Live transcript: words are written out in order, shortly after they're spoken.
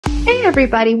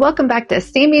everybody, welcome back to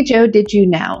Sammy Joe Did You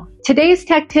Know? Today's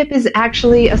tech tip is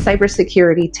actually a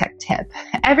cybersecurity tech tip.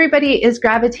 Everybody is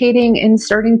gravitating and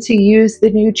starting to use the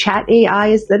new chat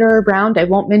AIs that are around. I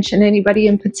won't mention anybody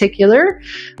in particular.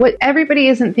 What everybody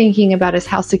isn't thinking about is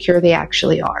how secure they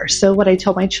actually are. So what I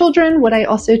tell my children, what I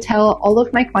also tell all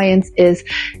of my clients is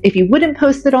if you wouldn't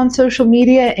post it on social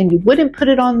media and you wouldn't put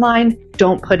it online,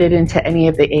 don't put it into any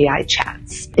of the AI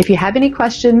chats. If you have any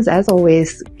questions, as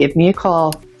always, give me a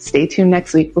call. Stay tuned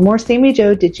next week for more Sammy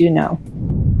Joe Did You Know?